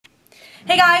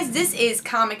Hey guys, this is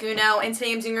Comic Uno, and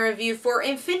today I'm doing a review for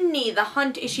Infinity, The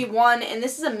Hunt issue 1, and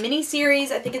this is a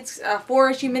mini-series. I think it's a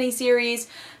 4-issue mini-series.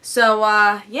 So,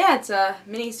 yeah, it's a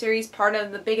mini-series part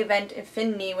of the big event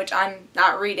Infinity, which I'm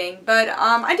not reading. But,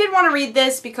 I did want to read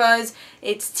this because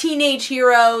it's teenage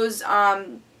heroes,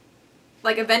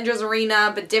 like Avengers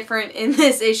Arena, but different in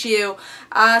this issue.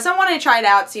 So I wanted to try it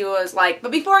out, see what it was like.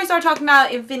 But before I start talking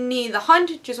about Infinity The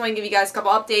Hunt, just want to give you guys a couple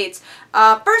updates.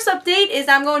 First update is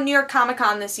that I'm going to New York Comic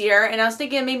Con this year, and I was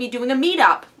thinking of maybe doing a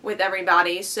meetup with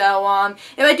everybody. So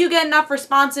if I do get enough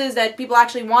responses that people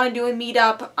actually want to do a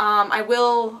meetup, I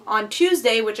will on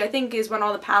Tuesday, which I think is when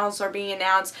all the panels are being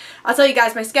announced. I'll tell you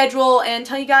guys my schedule and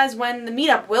tell you guys when the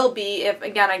meetup will be if,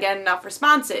 again, I get enough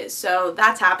responses. So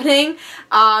that's happening.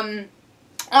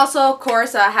 Also, of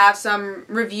course, I have some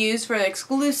reviews for the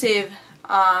exclusive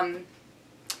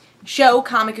show,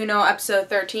 Comic Uno episode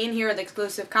 13. Here are the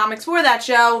exclusive comics for that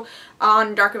show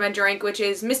on Dark Avenger Inc., which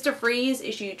is Mr. Freeze,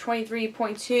 issue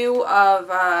 23.2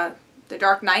 of The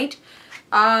Dark Knight.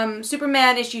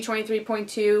 Superman, issue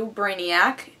 23.2,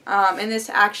 Brainiac. And this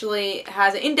actually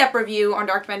has an in-depth review on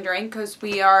Dark Avenger Inc. because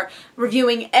we are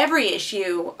reviewing every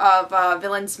issue of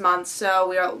Villains Month.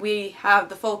 So we have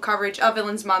the full coverage of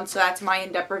Villains Month, so that's my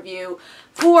in-depth review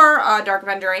for Dark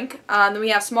Avenger Inc. Then we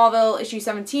have Smallville, issue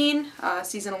 17,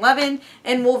 season 11,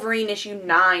 and Wolverine, issue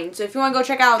 9. So if you want to go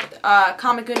check out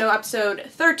Comic Uno episode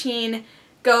 13,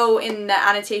 go in the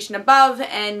annotation above,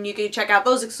 and you can check out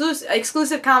those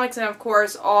exclusive comics, and of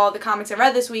course all the comics I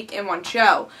read this week in one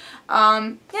show.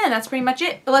 Yeah, and that's pretty much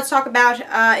it. But let's talk about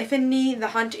Infinity The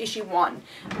Hunt issue 1.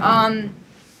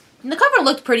 The cover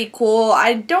looked pretty cool.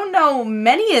 I don't know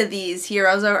many of these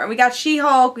heroes. We got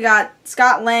She-Hulk, we got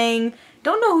Scott Lang.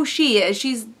 Don't know who she is.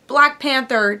 She's Black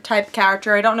Panther type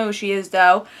character. I don't know who she is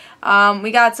though.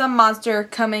 We got some monster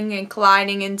coming and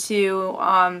colliding into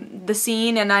the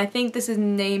scene, and I think this is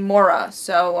Namora,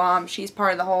 so she's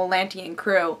part of the whole Atlantean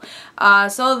crew.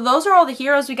 So those are all the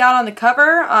heroes we got on the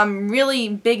cover. Really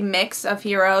big mix of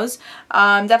heroes.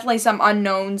 Definitely some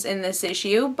unknowns in this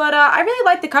issue, but I really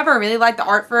like the cover, I really like the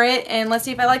art for it, and let's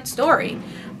see if I like the story.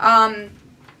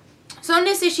 So in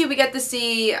this issue we get to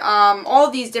see all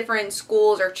of these different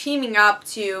schools are teaming up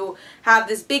to have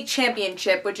this big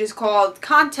championship, which is called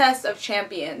Contest of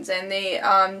Champions. And they,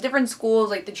 different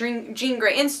schools like the Jean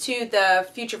Grey Institute, the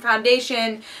Future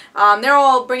Foundation, they're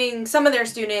all bringing some of their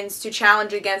students to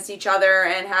challenge against each other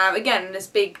and have, again, this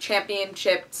big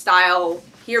championship style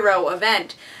hero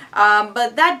event.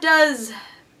 But that does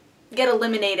get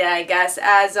eliminated, I guess,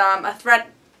 as a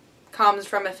threat comes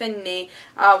from Infinity.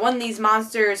 One of these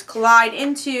monsters collide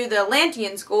into the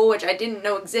Atlantean school, which I didn't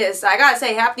know exists. I gotta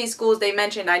say, half these schools they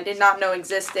mentioned I did not know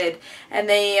existed. And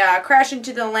they crash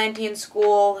into the Atlantean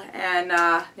school, and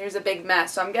there's a big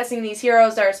mess. So I'm guessing these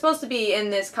heroes that are supposed to be in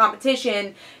this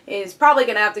competition is probably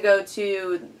gonna have to go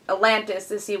to Atlantis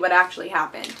to see what actually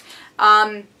happened.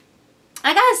 I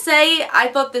gotta say, I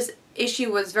thought this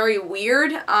issue was very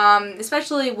weird,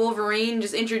 especially Wolverine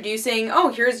just introducing, oh,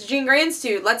 here's Jean Grey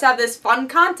Institute, let's have this fun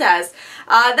contest.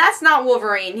 That's not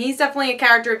Wolverine. He's definitely a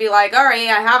character to be like, alright,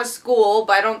 I have a school,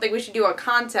 but I don't think we should do a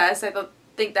contest. I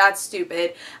think that's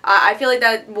stupid. I feel like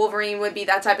that Wolverine would be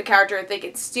that type of character to think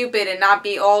it's stupid and not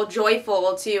be all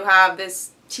joyful to have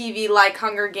this TV-like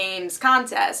Hunger Games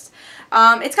contest.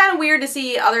 It's kind of weird to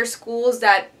see other schools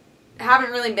that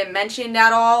haven't really been mentioned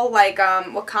at all, like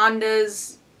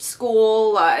Wakanda's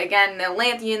school, again, the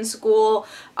Atlantean school.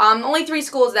 Only 3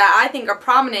 schools that I think are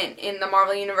prominent in the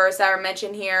Marvel Universe that are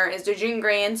mentioned here is the Jean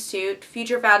Grey Institute,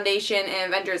 Future Foundation,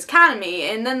 and Avengers Academy.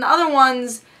 And then the other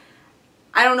ones,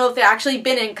 I don't know if they've actually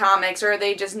been in comics or are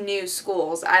they just new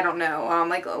schools. I don't know.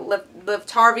 Like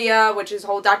Livtarvia, which is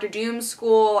whole Dr. Doom's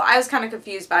school. I was kind of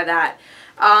confused by that.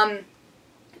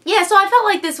 Yeah, so I felt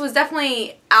like this was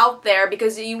definitely out there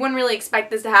because you wouldn't really expect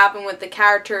this to happen with the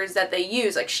characters that they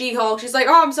use. Like She-Hulk, she's like,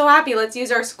 oh, I'm so happy, let's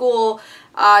use our school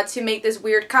to make this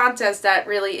weird contest that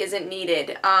really isn't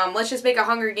needed. Let's just make a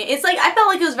Hunger Game. It's like, I felt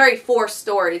like it was a very forced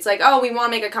story. It's like, oh, we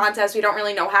want to make a contest, we don't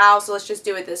really know how, so let's just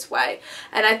do it this way.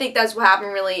 And I think that's what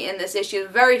happened really in this issue.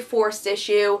 Very forced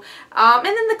issue. And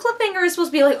then the cliffhanger is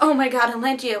supposed to be like, oh my god,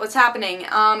 Atlantia, what's happening?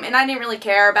 And I didn't really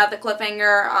care about the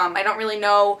cliffhanger. I don't really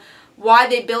know why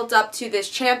they built up to this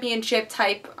championship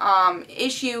type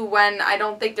issue when I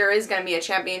don't think there is going to be a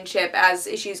championship as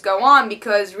issues go on,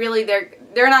 because really they're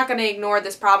not going to ignore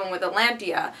this problem with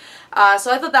Atlantia.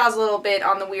 So I thought that was a little bit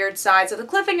on the weird side. So the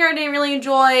cliffhanger I didn't really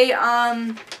enjoy.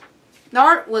 The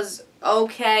art was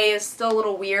okay. It's still a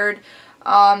little weird.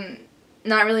 Not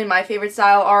really my favorite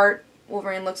style art.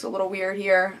 Wolverine looks a little weird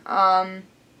here.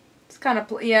 It's kind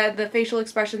of, yeah, the facial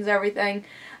expressions, everything.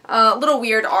 A little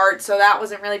weird art, so that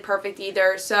wasn't really perfect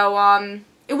either. So,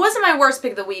 it wasn't my worst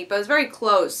pick of the week, but it was very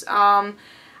close.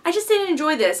 I just didn't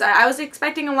enjoy this. I was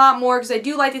expecting a lot more because I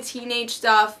do like the teenage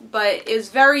stuff, but it was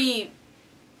very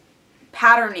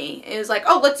patterny. It was like,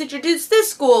 oh, let's introduce this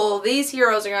school. These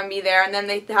heroes are going to be there. And then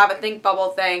they have a think bubble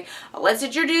thing. Oh, let's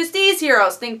introduce these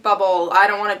heroes. Think bubble. I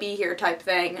don't want to be here type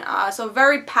thing. So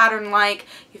very pattern-like.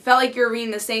 You felt like you were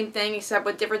reading the same thing except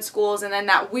with different schools. And then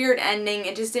that weird ending,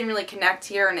 it just didn't really connect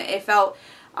here. And it felt...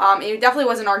 it definitely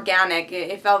wasn't organic.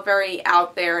 It felt very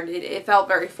out there, and it felt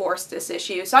very forced, this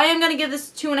issue. So I am going to give this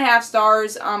 2.5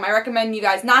 stars. I recommend you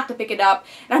guys not to pick it up,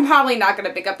 and I'm probably not going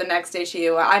to pick up the next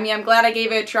issue. I mean, I'm glad I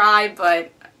gave it a try,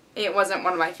 but it wasn't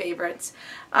one of my favorites.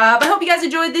 But I hope you guys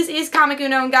enjoyed. This is Comic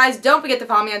Uno, and guys, don't forget to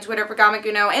follow me on Twitter for Comic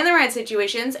Uno and the rant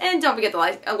situations, and don't forget to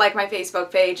like my Facebook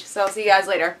page. So I'll see you guys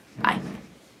later. Bye.